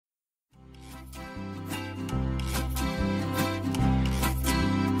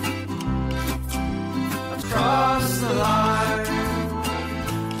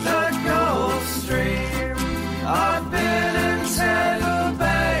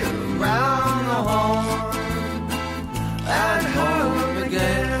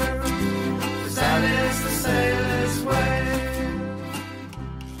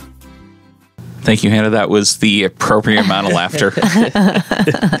Thank you, Hannah. That was the appropriate amount of laughter.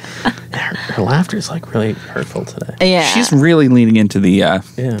 Her laughter is like really hurtful today. Yeah. She's really leaning into the... Yeah.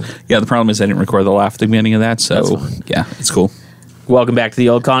 The problem is I didn't record the laugh at the beginning of that, so yeah, it's cool. Welcome back to the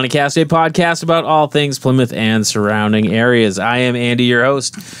Old Colony Cast, a podcast about all things Plymouth and surrounding areas. I am Andy, your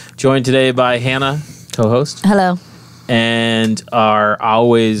host, joined today by Hannah, co-host. Hello. And our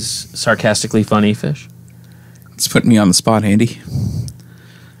always sarcastically funny Fish. It's putting me on the spot, Andy.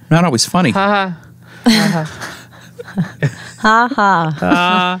 Not always funny. Ha ha. Ha ha.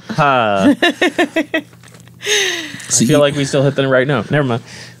 Ha ha. I feel like we still hit the right note. Never mind.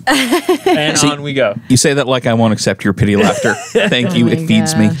 And on we go. You say that like I won't accept your pity laughter. Thank you. It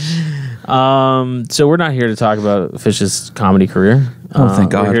feeds me. So we're not here to talk about Fish's comedy career. Oh,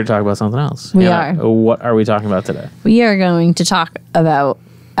 thank God. We're here to talk about something else. We are. What are we talking about today? We are going to talk about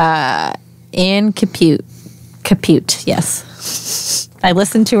Anne Capute. Capute, yes. I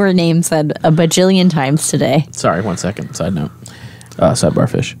listened to her name said a bajillion times today. Sorry, 1 second. Side note. Sidebar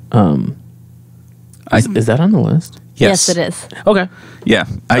Fish. Is that on the list? Yes, it is. Okay. Yeah.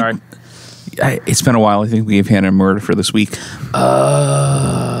 Sorry. It's been a while. I think we gave Hannah a murder for this week. Okay.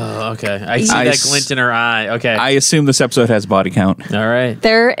 I see that glint in her eye. Okay. I assume this episode has body count. All right.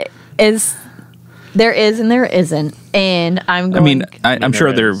 There is and there isn't. And I'm going... I'm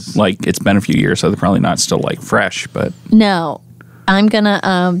sure they're like, it's been a few years, so they're probably not still like fresh, but... No. I'm going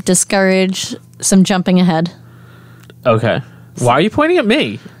to discourage some jumping ahead. Okay. Why are you pointing at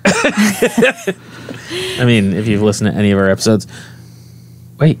me? I mean, if you've listened to any of our episodes.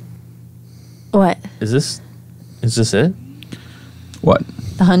 Wait. What? Is this it? What?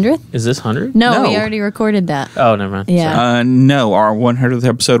 The 100th? Is this 100? No, No. we already recorded that. Oh, never mind. Yeah. No, our 100th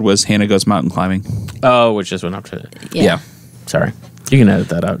episode was Hannah Goes Mountain Climbing. Oh, which just went up to... Yeah. Sorry. You can edit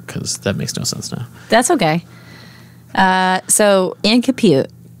that out because that makes no sense now. That's okay. So Anne Capute,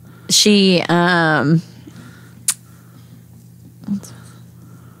 she I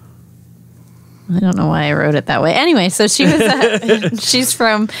don't know why I wrote it that way. Anyway, so she was she's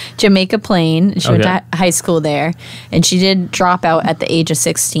from Jamaica Plain. She went to high school there, and she did drop out at the age of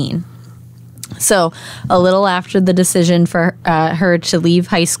 16. So a little after the decision for her to leave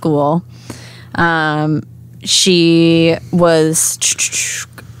high school, she was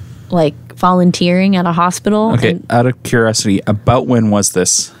like volunteering at a hospital. Okay, out of curiosity, about when was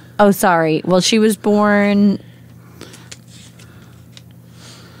this? Oh, sorry. Well, she was born...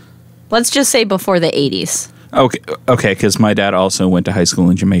 Let's just say before the 80s. Okay, because my dad also went to high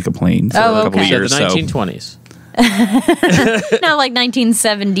school in Jamaica Plain for a couple of years. So the 1920s. No, like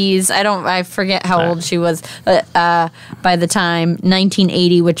 1970s. I forget how old she was by the time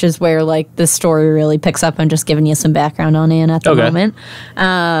 1980, which is where like the story really picks up. I'm just giving you some background on Anne at the moment.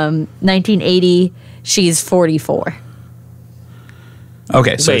 1980, she's 44.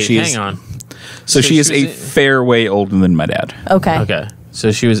 Okay, so hang on. So she is a fair way older than my dad. Okay.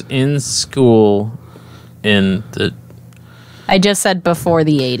 So she was in school in the... I just said before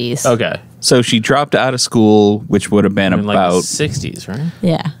the 80s. Okay. So she dropped out of school, which would have been like about... the 60s, right?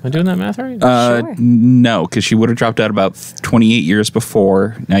 Yeah. Am I doing that math right? Sure. No, because she would have dropped out about 28 years before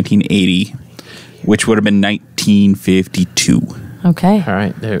 1980, which would have been 1952. Okay. All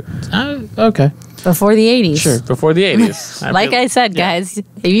right. Okay. Before the 80s. Sure. Before the 80s. Like I said, guys,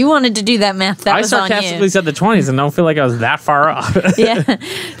 if you wanted to do that math, that was on you. I sarcastically said the 20s and don't feel like I was that far off. Yeah.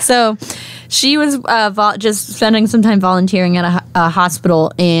 So she was just spending some time volunteering at a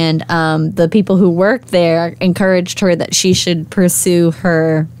hospital, and the people who worked there encouraged her that she should pursue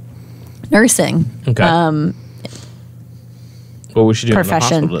her nursing What was she doing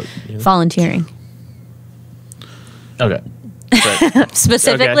profession, in the hospital? volunteering. Okay.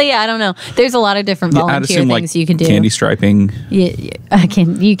 Specifically, I don't know. There's a lot of different volunteer things like you can do. Candy striping. Yeah,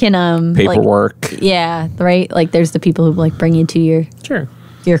 you can paperwork. Right. Like there's the people who like bring you to your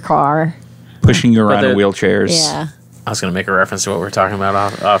car, pushing you around in wheelchairs. Yeah. I was going to make a reference to what we're talking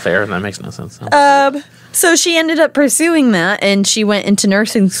about off air, and that makes no sense. So she ended up pursuing that, and she went into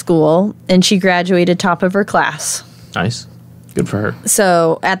nursing school, and she graduated top of her class. Nice. Good for her.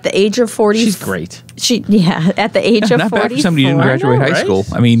 So at the age of 40... She's great. At the age of 44... Not bad for somebody who didn't graduate high school.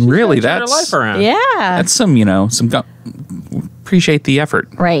 I mean, really, that's... Her life around. Yeah. That's appreciate the effort.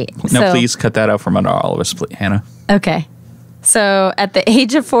 Right. Now, please cut that out from under all of us, please, Hannah. Okay. So at the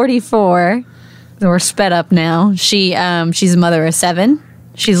age of 44, we're sped up now. She's a mother of 7.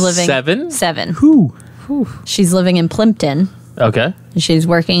 She's living... 7? Who? She's living in Plimpton. Okay. She's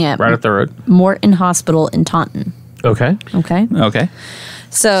working at... Right up the road. Morton Hospital in Taunton. Okay.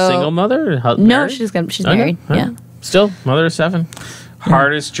 So single mother? No, she's married. Okay. Yeah. Still, mother of 7.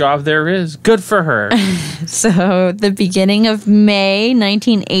 Hardest job there is. Good for her. So, the beginning of May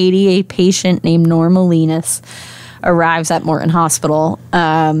 1980, a patient named Norma Linus arrives at Morton Hospital.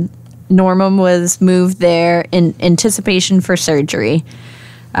 Norma was moved there in anticipation for surgery.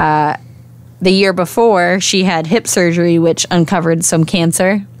 The year before, she had hip surgery, which uncovered some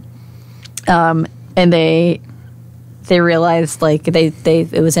cancer. And they realized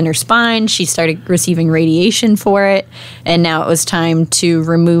it was in her spine. She started receiving radiation for it, and now it was time to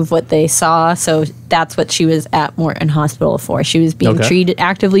remove what they saw. So that's what she was at Morton Hospital for. She was being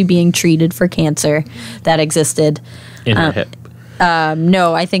actively being treated for cancer that existed in her hip.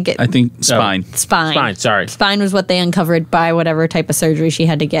 No, I think spine. Spine. Sorry. Spine was what they uncovered by whatever type of surgery she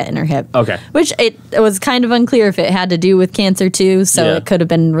had to get in her hip. Okay. Which it was kind of unclear if it had to do with cancer too, so it could have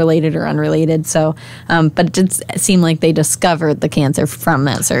been related or unrelated. So, but it did seem like they discovered the cancer from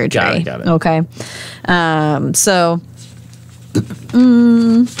that surgery. Got it. Okay.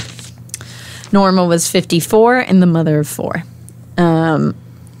 Norma was 54 and the mother of 4.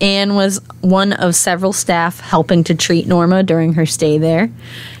 Anne was one of several staff helping to treat Norma during her stay there.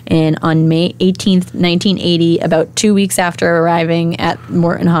 And on May 18th, 1980, about 2 weeks after arriving at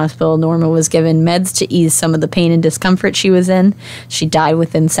Morton Hospital, Norma was given meds to ease some of the pain and discomfort she was in. She died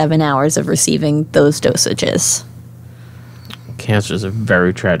within 7 hours of receiving those dosages. Cancer is a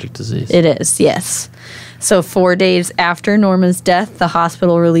very tragic disease. It is, yes. So 4 days after Norma's death, the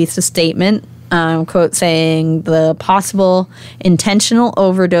hospital released a statement, quote, saying the possible intentional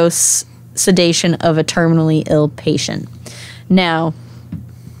overdose sedation of a terminally ill patient. Now,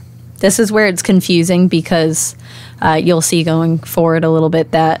 this is where it's confusing because you'll see going forward a little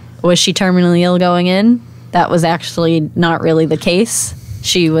bit that was she terminally ill going in? That was actually not really the case.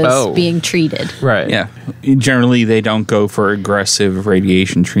 She was being treated. Right. Yeah. Generally, they don't go for aggressive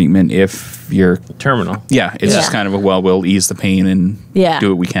radiation treatment if you're terminal. Yeah. It's just kind of we'll ease the pain and do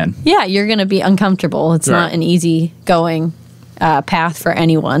what we can. Yeah, you're going to be uncomfortable. It's not an easy going path for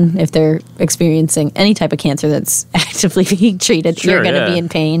anyone if they're experiencing any type of cancer that's actively being treated. Sure, you're going to be in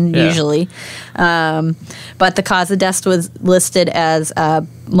pain usually. But the cause of death was listed as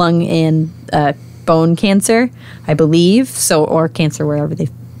lung and bone cancer, I believe. So, or cancer wherever they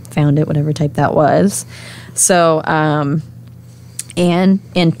found it, whatever type that was. So, Anne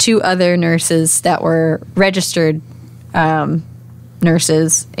and 2 other nurses that were registered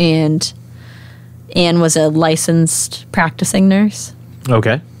nurses, and Anne was a licensed practicing nurse.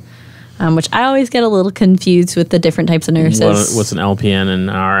 Okay. Which I always get a little confused with the different types of nurses. What's an LPN and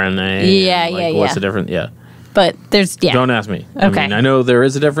RNA? Yeah. What's the difference? Yeah. But there's, Don't ask me. Okay. I mean, I know there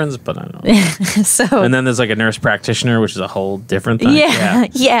is a difference, but I don't know. So, and then there's like a nurse practitioner, which is a whole different thing.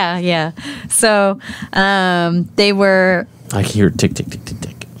 Yeah. So, they were... I can hear tick, tick, tick, tick,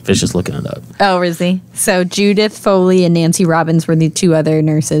 tick. Fish is looking it up. Oh, is he? So Judith Foley and Nancy Robbins were the 2 other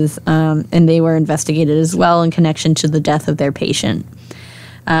nurses, and they were investigated as well in connection to the death of their patient.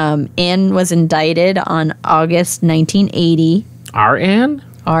 Anne was indicted on August 1980. Our Anne?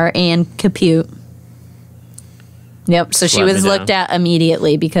 Our Anne Capute. Yep, so she was looked at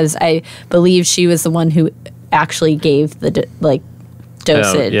immediately because I believe she was the one who actually gave the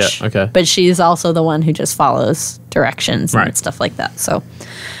dosage. Yeah, okay. But she's also the one who just follows directions and stuff like that. So,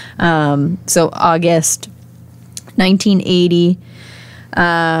 so August 1980,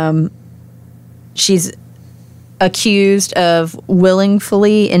 she's accused of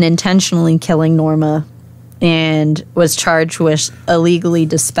willfully and intentionally killing Norma and was charged with illegally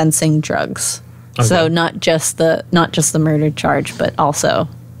dispensing drugs. Okay. So not just the murder charge, but also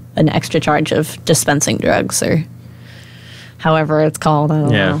an extra charge of dispensing drugs or however it's called. I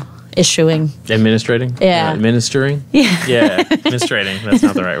don't know. Issuing. Administrating? Yeah. Administering? Yeah. Yeah. Administrating. That's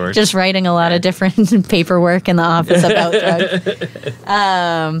not the right word. Just writing a lot of different paperwork in the office about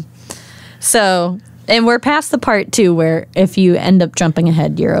drugs. So, and we're past the part 2 where if you end up jumping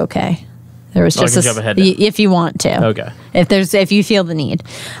ahead, you're okay. There was just jump ahead now. if you want to. Okay. If you feel the need.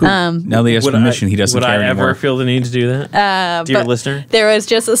 Now that he has permission, he doesn't care anymore. Would I ever feel the need to do that? Dear listener? There was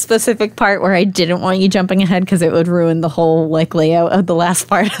just a specific part where I didn't want you jumping ahead because it would ruin the whole layout of the last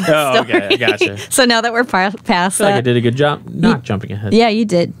part of the story. Okay. I gotcha. So now that we're past I feel like I that. did a good job not jumping ahead. Yeah, you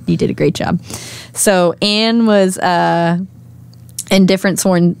did. You did a great job. So Anne was in different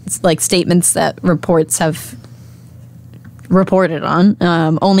sworn statements that reports have reported on,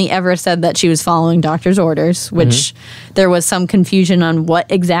 only ever said that she was following doctor's orders, which there was some confusion on what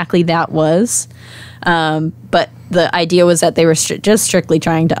exactly that was. But the idea was that they were just strictly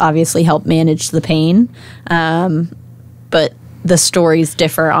trying to obviously help manage the pain. But the stories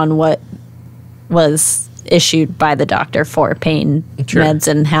differ on what was issued by the doctor for pain meds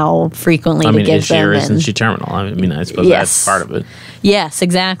and how frequently to give is she them. or isn't she terminal? I mean, I suppose that's part of it. Yes,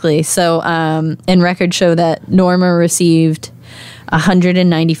 exactly. So, and records show that Norma received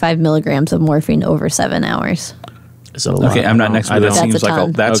 195 milligrams of morphine over 7 hours. Is it a lot? Okay, I'm not next to that. Seems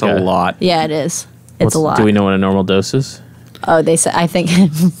like that's a lot. Yeah, it is. It's a lot. Do we know what a normal dose is? Oh, they said, I think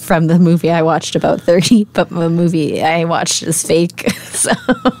from the movie I watched about 30, but the movie I watched is fake. So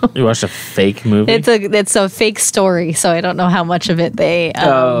you watched a fake movie? It's a fake story, so I don't know how much of it they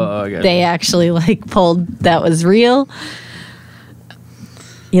they actually like pulled that was real.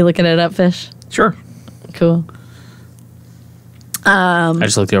 You looking it up, Fish? Sure. Cool. I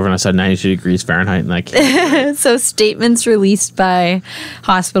just looked over and I saw 92 degrees Fahrenheit, and I can't. So statements released by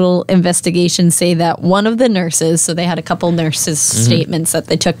hospital investigations say that one of the nurses, so they had a couple nurses' statements that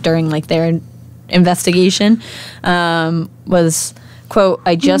they took during like their investigation, was, quote,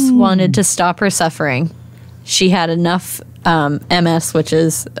 "I just wanted to stop her suffering. She had enough MS, which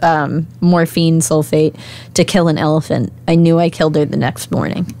is morphine sulfate, to kill an elephant. I knew I killed her the next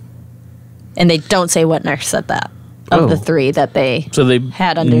morning." And they don't say what nurse said that. Of the three that they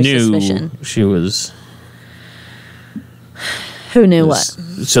had under suspicion. She was... Who knew what?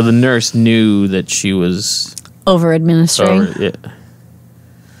 So the nurse knew that she was... Over-administering? Do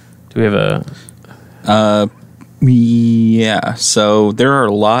we have a... Yeah, so there are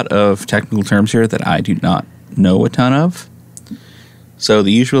a lot of technical terms here that I do not know a ton of. So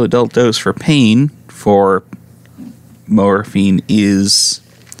the usual adult dose for pain for morphine is...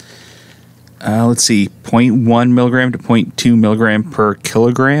 let's see, 0.1 milligram to 0.2 milligram per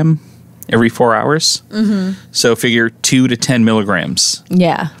kilogram every 4 hours. Mm-hmm. So figure 2 to 10 milligrams.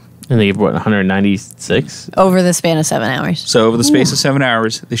 Yeah. And they gave, what, 196? Over the span of 7 hours. So over the space of 7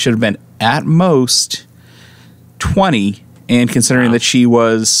 hours, they should have been at most 20. And considering that she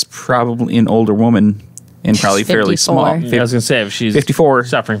was probably an older woman and probably fairly small. Yeah, I was going to say, if she's 54,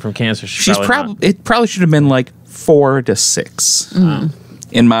 suffering from cancer, it probably should have been like 4 to 6.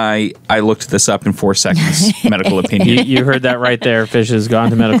 I looked this up in 4 seconds. Medical opinion. You heard that right there. Fish has gone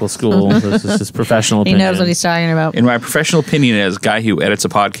to medical school. This is his professional opinion. He knows what he's talking about. In my professional opinion, as a guy who edits a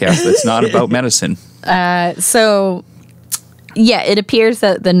podcast that's not about medicine. So, yeah, it appears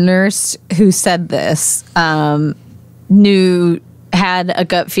that the nurse who said this had a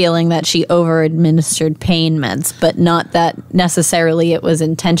gut feeling that she over-administered pain meds, but not that necessarily it was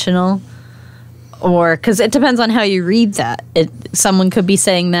intentional. Or because it depends on how you read that. Someone could be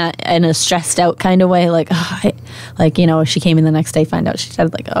saying that in a stressed out kind of way, like, she came in the next day, find out she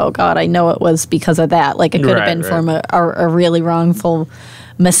said, like, oh God, I know it was because of that. Like it could have been from a really wrongful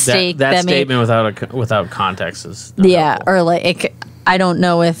mistake. That statement without context is helpful. Or like I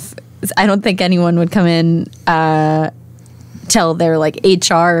don't think anyone would come in. Tell their like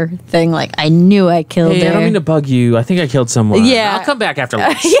HR thing, like, I knew I killed her. I don't mean to bug you. I think I killed someone. Yeah, I'll come back after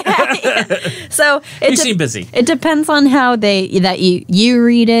lunch. So you seem busy. It depends on how you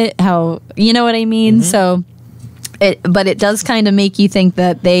read it. How you know what I mean. Mm-hmm. So, but it does kind of make you think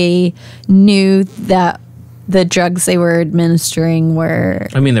that they knew that the drugs they were administering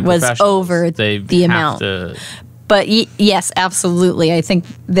was over the amount. But yes, absolutely. I think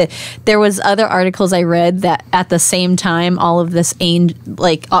that there was other articles I read that at the same time all of this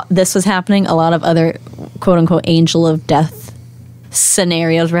this was happening, a lot of other quote unquote angel of death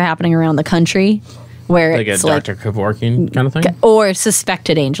scenarios were happening around the country, where like it's a Dr. Kevorkian kind of thing, or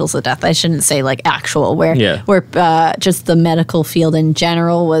suspected angels of death. I shouldn't say like actual, where just the medical field in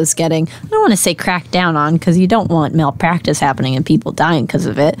general was getting, I don't want to say cracked down on, because you don't want malpractice happening and people dying because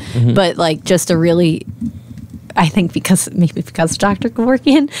of it, but like just a really, I think because of Dr.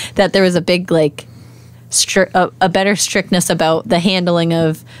 Kevorkian, that there was a big like a better strictness about the handling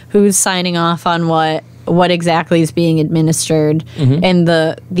of who's signing off on what exactly is being administered, and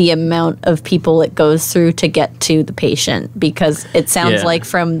the amount of people it goes through to get to the patient, because it sounds like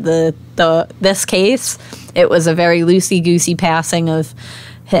from this case it was a very loosey-goosey passing of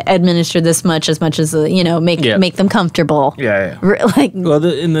administer this much as make them comfortable. Like, well,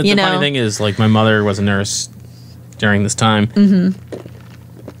 the funny thing is, like, my mother was a nurse during this time,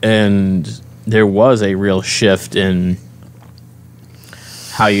 and there was a real shift in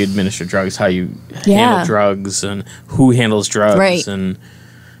how you administer drugs, how you handle drugs, and who handles drugs, and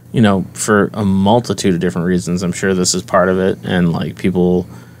for a multitude of different reasons. I'm sure this is part of it, and like people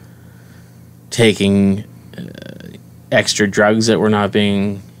taking extra drugs that were not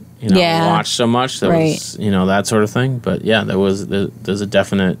being watched so much. That was that sort of thing. But yeah, there's a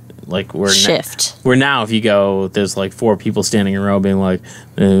definite shift. Where now, if you go, there's like 4 people standing in a row being like,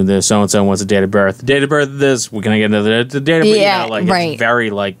 there's so-and-so wants a date of birth. The date of birth of this, can I get the date of birth? It's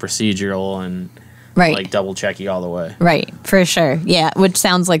very like procedural and Right. Like double checky all the way. Right, for sure. Yeah, which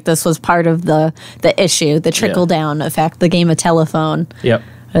sounds like this was part of the issue, the trickle down effect, the game of telephone. Yep.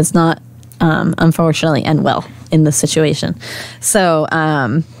 It's not, unfortunately, end well in this situation. So,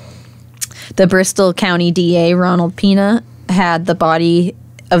 the Bristol County DA, Ronald Pena, had the body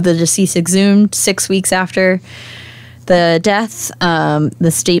of the deceased exhumed 6 weeks after the death.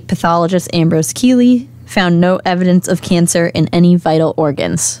 The state pathologist, Ambrose Keeley, found no evidence of cancer in any vital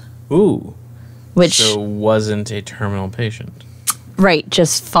organs. Ooh. Which So wasn't a terminal patient. Right,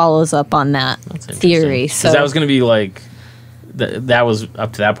 just follows up on that theory. So that was going to be like, that was,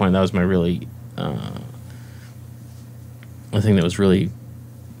 up to that point, that was my really, the thing that was really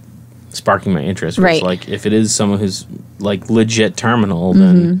sparking my interest. Was right. Like, if it is someone who's, like, legit terminal,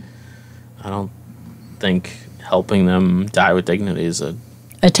 then I don't think helping them die with dignity is a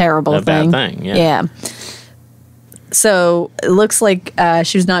terrible thing. Bad thing, yeah. So it looks like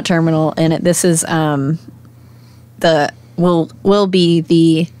she was not terminal, and this is will be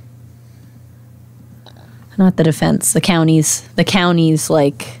the, not the defense, the county's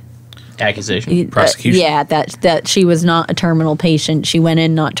like accusation, prosecution. Yeah, that she was not a terminal patient. She went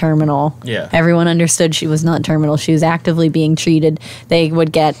in not terminal. Yeah, everyone understood she was not terminal. She was actively being treated. They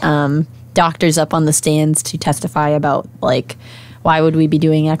would get doctors up on the stands to testify about, like, why would we be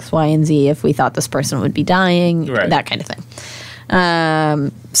doing X, Y, and Z if we thought this person would be dying? Right. That kind of thing.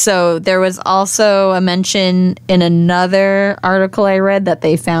 So there was also a mention in another article I read that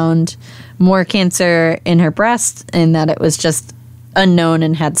they found more cancer in her breast and that it was just unknown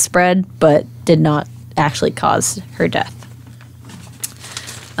and had spread, but did not actually cause her death.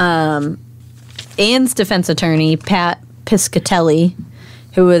 Anne's defense attorney, Pat Piscatelli,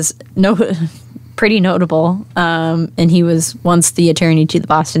 who was pretty notable, and he was once the attorney to the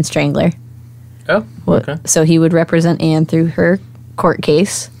Boston Strangler. Oh, okay. So he would represent Anne through her court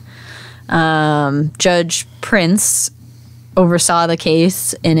case. Judge Prince oversaw the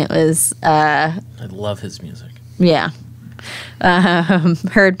case, and it was... I love his music. Yeah.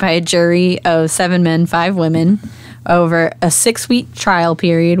 Heard by a jury of 7 men, 5 women, over a 6-week trial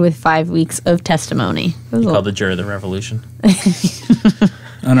period with 5 weeks of testimony. Called the jury of the revolution.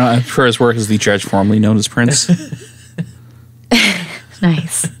 I know. I'm sure his work as the judge formerly known as Prince.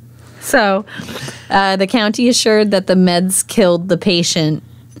 Nice. So, the county assured that the meds killed the patient,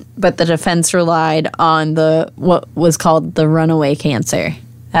 but the defense relied on what was called the runaway cancer.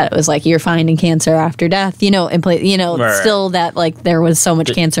 That it was like, you're finding cancer after death, still that, like, there was so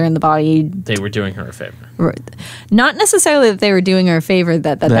much cancer in the body. They were doing her a favor. Not necessarily that they were doing her a favor,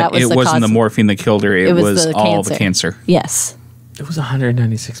 that was the cause. It wasn't the morphine that killed her. It was all the cancer. Yes. It was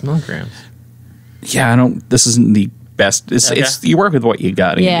 196 milligrams. Yeah, this isn't the best. It's you work with what you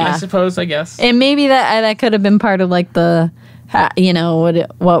got. Yeah. I suppose, I guess. And maybe that could have been part of, like, the...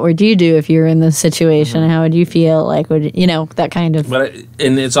 what would you do if you were in this situation? How would you feel? Like, that kind of...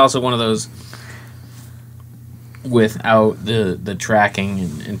 And it's also one of those, without the tracking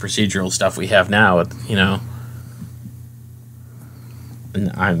and procedural stuff we have now,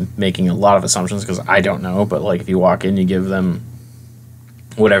 and I'm making a lot of assumptions because I don't know, but, like, if you walk in, you give them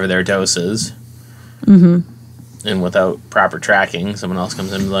whatever their dose is, and without proper tracking, someone else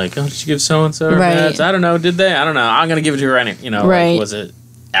comes in and be like, oh, did you give so-and-so meds? I don't know, did they? I don't know. I'm going to give it to her anyway. Right. Like, was it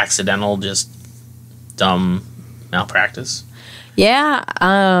accidental, just dumb malpractice? Yeah.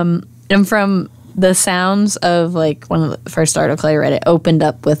 And from the sounds of, like, one of the first article I read, it opened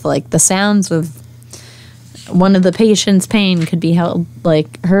up with, like, the sounds of one of the patient's pain could be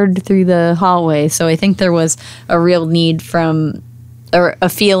heard through the hallway. So I think there was a real need or a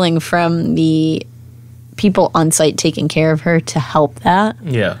feeling from the people on site taking care of her to help that.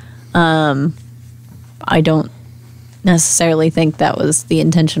 Yeah. I don't necessarily think that was the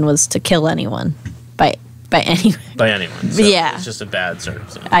intention, was to kill anyone by anyone. By anyone. So yeah. It's just a bad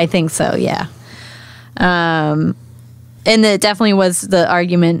circumstance. I think so, yeah. And it definitely was the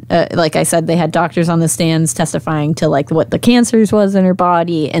argument, like I said, they had doctors on the stands testifying to, like, what the cancers was in her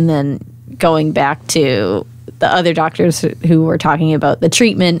body, and then going back to the other doctors who were talking about the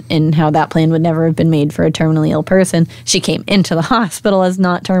treatment and how that plan would never have been made for a terminally ill person. She came into the hospital as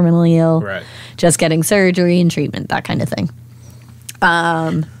not terminally ill, right, just getting surgery and treatment, that kind of thing.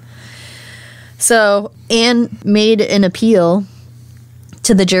 So Anne made an appeal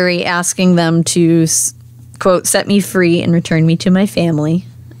to the jury asking them to, quote, set me free and return me to my family.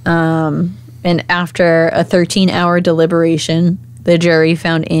 And after a 13-hour deliberation, the jury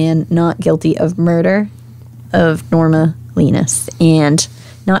found Anne not guilty of murder of Norma Linus and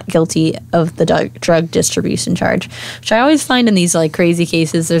not guilty of the drug distribution charge, which I always find in these, like, crazy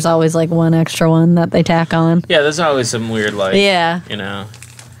cases, there's always, like, one extra one that they tack on. Yeah, there's always some weird, like,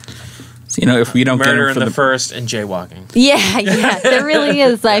 So, if we don't get murder her in for the first and jaywalking. Yeah, there really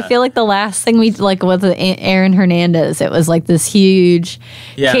is. I feel like the last thing we was Aaron Hernandez. It was like this huge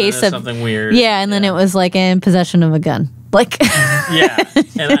case of something weird. Yeah, and then it was like in possession of a gun. Like yeah,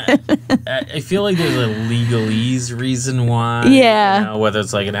 and I feel like there's a legalese reason why. Yeah, whether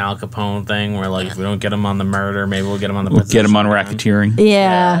it's like an Al Capone thing where like if we don't get him on the murder, maybe we'll get him on the. We'll get him on racketeering.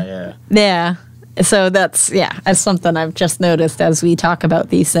 Yeah. So that's something I've just noticed as we talk about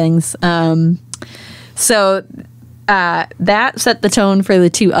these things. So that set the tone for the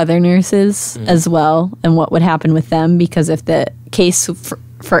two other nurses as well, and what would happen with them, because if the case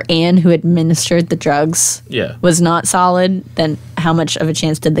for Anne, who administered the drugs, was not solid, then how much of a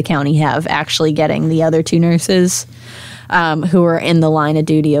chance did the county have actually getting the other two nurses who were in the line of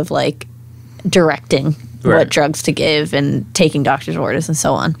duty of like directing what drugs to give and taking doctor's orders and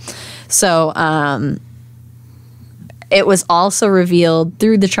so on. So it was also revealed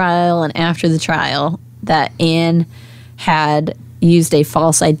through the trial and after the trial that Anne had used a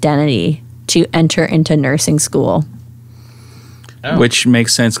false identity to enter into nursing school. Oh. Which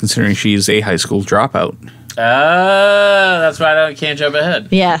makes sense considering she's a high school dropout. That's why I can't jump ahead.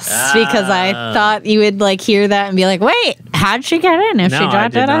 Yes, because I thought you would like hear that and be like, wait, how'd she get in if she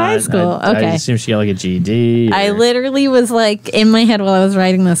dropped out of high school? I assume she got like a GED. I literally was like, in my head while I was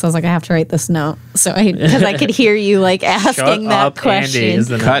writing this, I was like, I have to write this note. So because I could hear you like asking that question.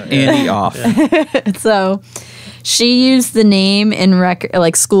 Cut Andy off. So she used the name in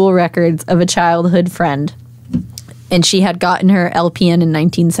like school records of a childhood friend. And she had gotten her LPN in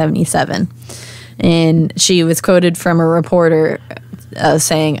 1977. And she was quoted from a reporter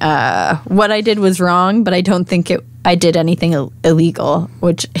saying, what I did was wrong, but I don't think I did anything illegal,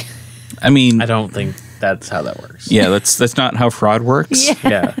 which... I mean... I don't think that's how that works. Yeah, that's not how fraud works.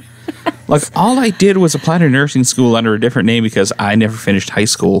 Yeah. Like, all I did was apply to nursing school under a different name because I never finished high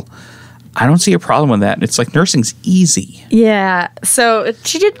school. I don't see a problem with that. It's like nursing's easy. Yeah. So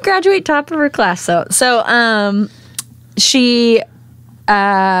she did graduate top of her class, though. So she...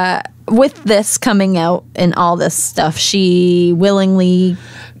 with this coming out and all this stuff, she willingly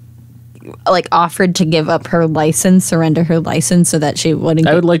like offered to give up her license, surrender her license so that she wouldn't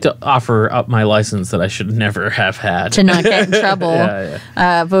I would like to offer up my license that I should never have had. To not get in trouble.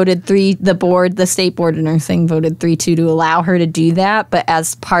 Voted the state board of nursing voted 3-2 to allow her to do that. But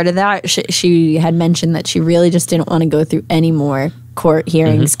as part of that, she had mentioned that she really just didn't want to go through any more court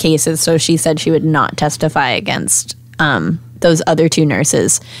hearings, cases. So she said she would not testify against those other two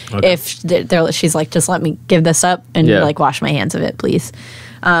nurses. Okay. If she's like, just let me give this up and like wash my hands of it, please.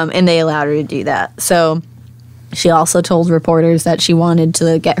 And they allowed her to do that. So she also told reporters that she wanted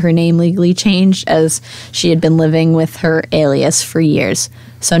to get her name legally changed as she had been living with her alias for years.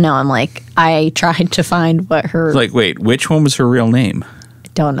 So now I'm like, I tried to find what her... Like, wait, which one was her real name? I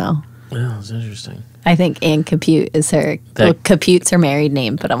don't know. Oh, that's interesting. I think Anne Capute is her... Capute's her married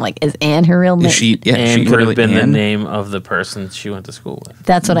name, but I'm like, is Anne her real name? Anne could have been the name of the person she went to school with.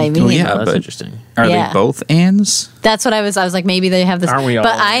 That's what I mean. Oh, yeah, that's interesting. Are they both Annes? That's what I was like, maybe they have this... Aren't we all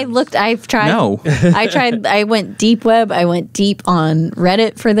But I've tried... No. I went deep web. I went deep on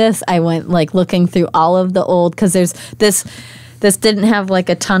Reddit for this. I went like looking through all of the old... Because there's this didn't have like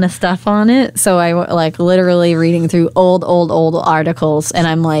a ton of stuff on it, so I like literally reading through old articles, and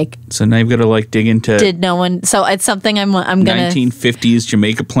I'm like, so now you've got to like dig into. Did no one? So it's something I'm gonna 1950s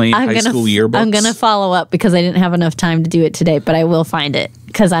Jamaica Plain high school yearbooks. I'm gonna follow up because I didn't have enough time to do it today, but I will find it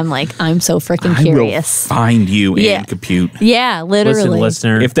because I'm so freaking curious. I will find you, Anne Capute. Yeah, literally. Listen,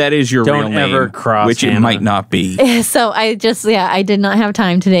 listener, if that is your real name, ever cross which Hanna. It might not be. So I did not have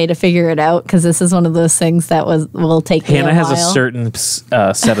time today to figure it out because this is one of those things that will take me a while. Hanna has a certain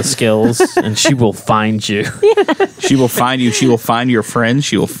set of skills, and she will find you. Yeah. She will find you. She will find your friends.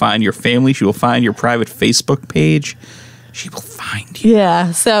 She will find your family. She will find your private Facebook page. She will find you.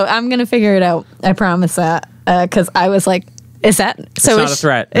 Yeah. So I'm gonna figure it out. I promise that. Because I was like, is that so? It's not a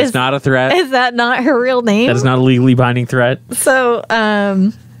threat. It's not a threat. Is that not her real name? That is not a legally binding threat. So,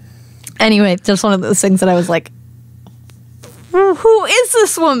 anyway, just one of those things that I was like, who is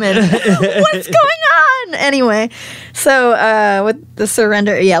this woman? What's going on? Anyway, so with the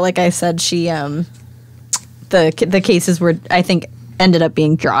surrender, like I said, she the cases were, I think, ended up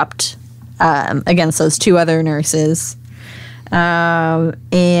being dropped against those two other nurses,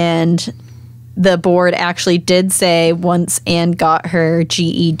 and the board actually did say once Anne got her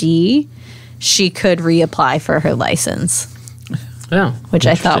GED, she could reapply for her license. Yeah, which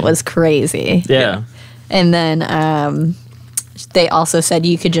I thought was crazy. Yeah, and then they also said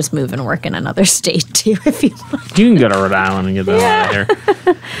you could just move and work in another state too if you want. You can go to Rhode Island and get that out of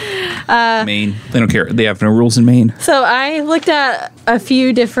here. Maine. They don't care. They have no rules in Maine. So I looked at a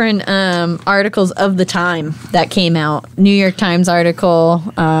few different articles of the time that came out. New York Times article,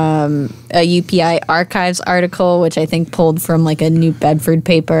 a UPI Archives article, which I think pulled from like a New Bedford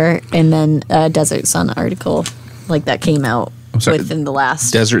paper, and then a Desert Sun article like that came out within the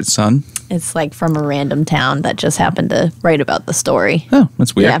last... Desert Sun? It's like from a random town that just happened to write about the story. Oh,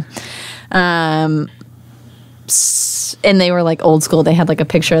 that's weird. Yeah. And they were like old school. They had like a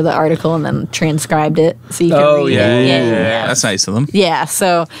picture of the article and then transcribed it so you could read it. Yeah. That's nice of them. Yeah,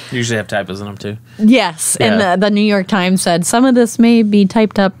 so... You usually have typos in them, too. Yes, Yeah. and the New York Times said, some of this may be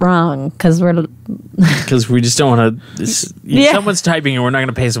typed up wrong because we're... Because we just don't want to... Yeah. Someone's typing and we're not going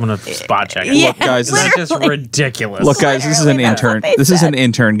to pay someone to spot check it. Yeah, Look, guys, That's just literally. ridiculous. Look, guys, this is an Literally, that's intern. what they This is an said.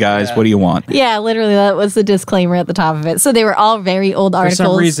 intern, guys. What do you want? Yeah, literally, that was the disclaimer at the top of it. So they were all very old For articles.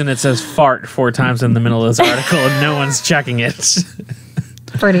 some reason, it says fart 4 times in the middle of this article and no one's checking it.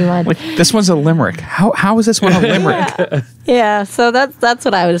 Pretty much. Wait, this one's a limerick. How is this one a limerick? Yeah, so that's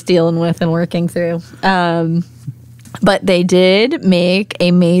what I was dealing with and working through. But they did make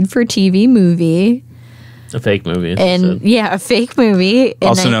a made-for-TV movie. A fake movie. And yeah, a fake movie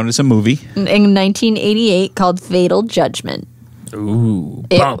Also known as a movie. in 1988 called Fatal Judgment. Ooh.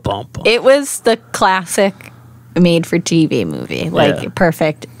 It- Bum, bum, bum. It was the classic made-for-TV movie, like Yeah.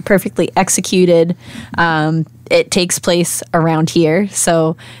 perfectly executed. It takes place around here,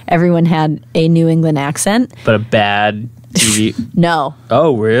 so everyone had a New England accent. But a bad TV. No,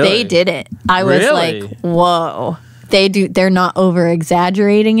 Oh, really? they did it. I was Really? like, whoa. They're not over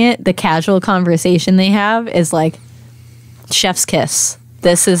exaggerating it. The casual conversation they have is like chef's kiss.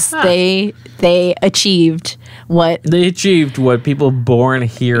 This is they achieved what They achieved what people born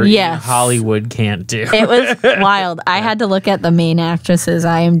here Yes. in Hollywood can't do. it was wild. I had to look at the main actress's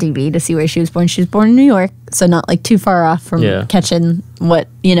IMDb to see where she was born. She was born in New York, so not like too far off from Yeah. catching what,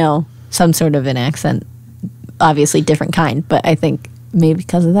 some sort of an accent. Obviously different kind, but I think maybe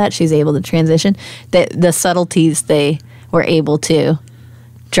because of that she's able to transition. The subtleties they were able to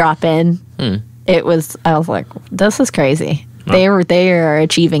drop in. I was like, this is crazy. They are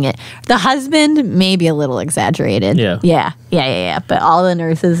achieving it. The husband maybe a little exaggerated. Yeah. But all the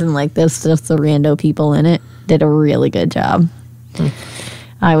nurses and like just the rando people in it did a really good job.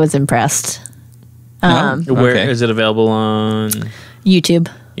 I was impressed. Where Okay. is it available on YouTube.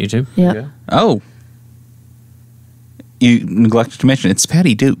 YouTube? Yeah. Okay. Oh. You neglected to mention it's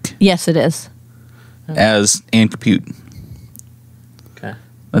Patty Duke Yes, it is. as Anne Capute. Okay.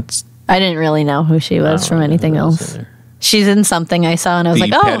 That's I didn't really know who she was from anything else. She's in something I saw and I was the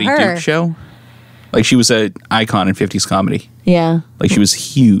like, oh, Patty her. Duke show. Like she was an icon in 50s comedy. Yeah. Like she was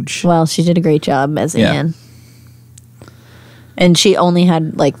huge. Well, she did a great job as Yeah. Anne. And she only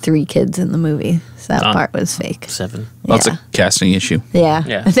had like 3 kids in the movie. So that part was fake. 7. Well, it's Yeah. a casting issue. Yeah.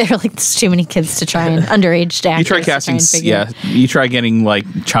 Yeah. They're like, there's too many kids to try and underage actors. You try to casting, and figure. You try getting like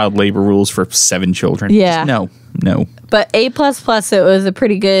child labor rules for 7 children. Yeah. Just no. But A++, it was a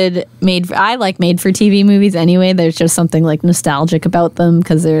pretty good I like made for TV movies anyway. There's just something like nostalgic about them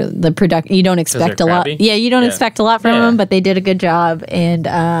because they're the product. You don't expect they're a lot. crappy? Yeah, you don't Yeah. expect a lot from Yeah. them, but they did a good job. And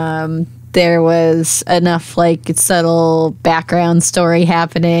there was enough like subtle background story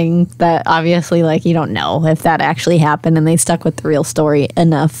happening that obviously like you don't know if that actually happened, and they stuck with the real story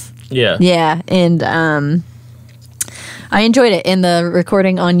enough. Yeah. Yeah, and I enjoyed it. And the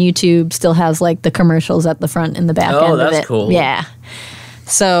recording on YouTube still has like the commercials at the front and the back Oh, end of that's it. cool. Yeah.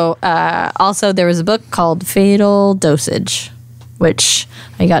 So also there was a book called Fatal Dosage, which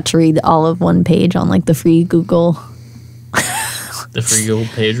I got to read all of one page on like the free Google. The free Google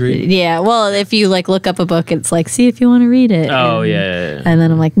page read? Yeah, well, if you like look up a book, it's like see if you want to read it. Oh, and, yeah. And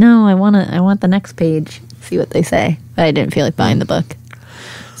then I'm like, no, I want the next page. See what they say. But I didn't feel like buying the book.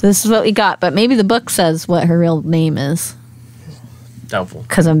 So this is what we got. But maybe the book says what her real name is. Doubtful.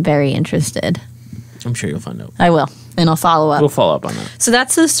 Because I'm very interested. I'm sure you'll find out. I will, and I'll follow up. We'll follow up on that. So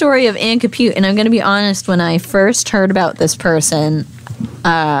that's the story of Anne Capute, and I'm going to be honest, when I first heard about this person,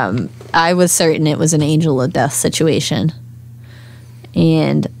 I was certain it was an angel of death situation.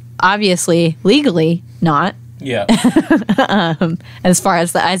 And obviously, legally, not. Yeah. As far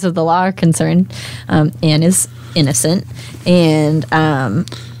as the eyes of the law are concerned, Anne is innocent. And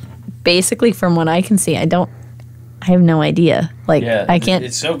basically, from what I can see, I have no idea. Like, I can't.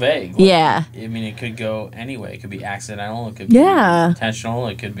 It's so vague. Yeah. I mean, it could go any way. It could be accidental. It could be intentional.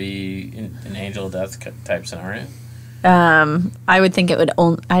 It could be an angel of death type scenario. I would think it would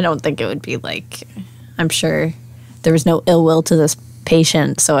I don't think it would be like, I'm sure there was no ill will to this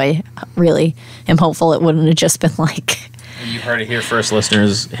patient, so I really am hopeful it wouldn't have just been like You heard it here first,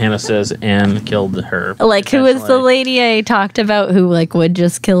 listeners. Hannah says Anne killed her. Like, who was the lady I talked about who, like, would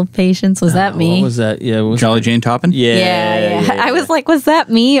just kill patients? Was that me? What was that? Yeah. Jolly Jane Toppin? Yeah. I was like, was that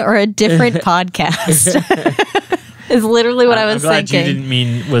me or a different podcast? Is literally what I was thinking. You didn't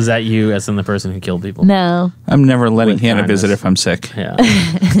mean, was that you as in the person who killed people? No. I'm never letting Hannah visit if I'm sick. Yeah.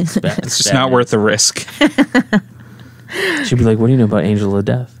 It's just not worth the risk. She'd be like, what do you know about Angel of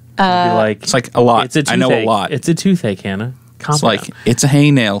Death? It's like a lot. I know a lot. It's a toothache, Hannah. It's like, it's a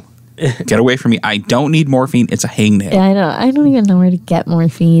hangnail. Get away from me. I don't need morphine. It's a hangnail. Yeah, I know. I don't even know where to get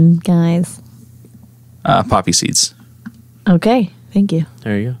morphine, guys. Poppy seeds. Okay. Thank you.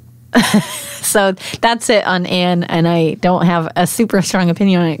 There you go. So that's it on Anne, and I don't have a super strong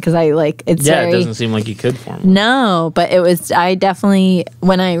opinion on it because I like it's it doesn't seem like you could form one. No, but it was. I definitely,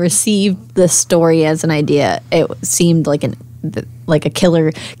 when I received the story as an idea, it seemed like a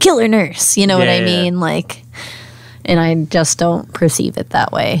killer nurse. You know what I mean? Like, and I just don't perceive it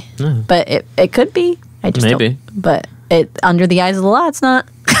that way. No. But it could be. I just maybe. Don't. But it under the eyes of the law, it's not.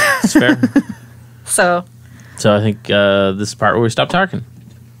 It's fair. So I think this is the part where we stop talking.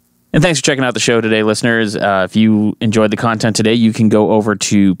 And thanks for checking out the show today, listeners. If you enjoyed the content today, you can go over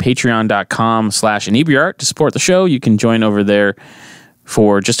to patreon.com/Inebri-art to support the show. You can join over there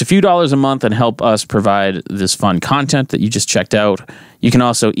for just a few dollars a month and help us provide this fun content that you just checked out. You can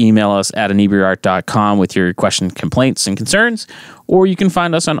also email us at Inebri-art.com with your questions, complaints, and concerns, or you can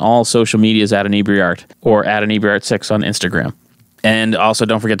find us on all social medias at Inebri-art or at Inebri-art6 on Instagram. And also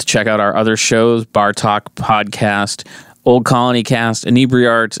don't forget to check out our other shows, Bar Talk Podcast, Old Colony Cast,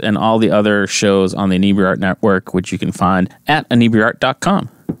 Inebri-art, and all the other shows on the Inebri-art Network, which you can find at Inebri-art.com.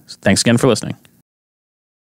 Thanks again for listening.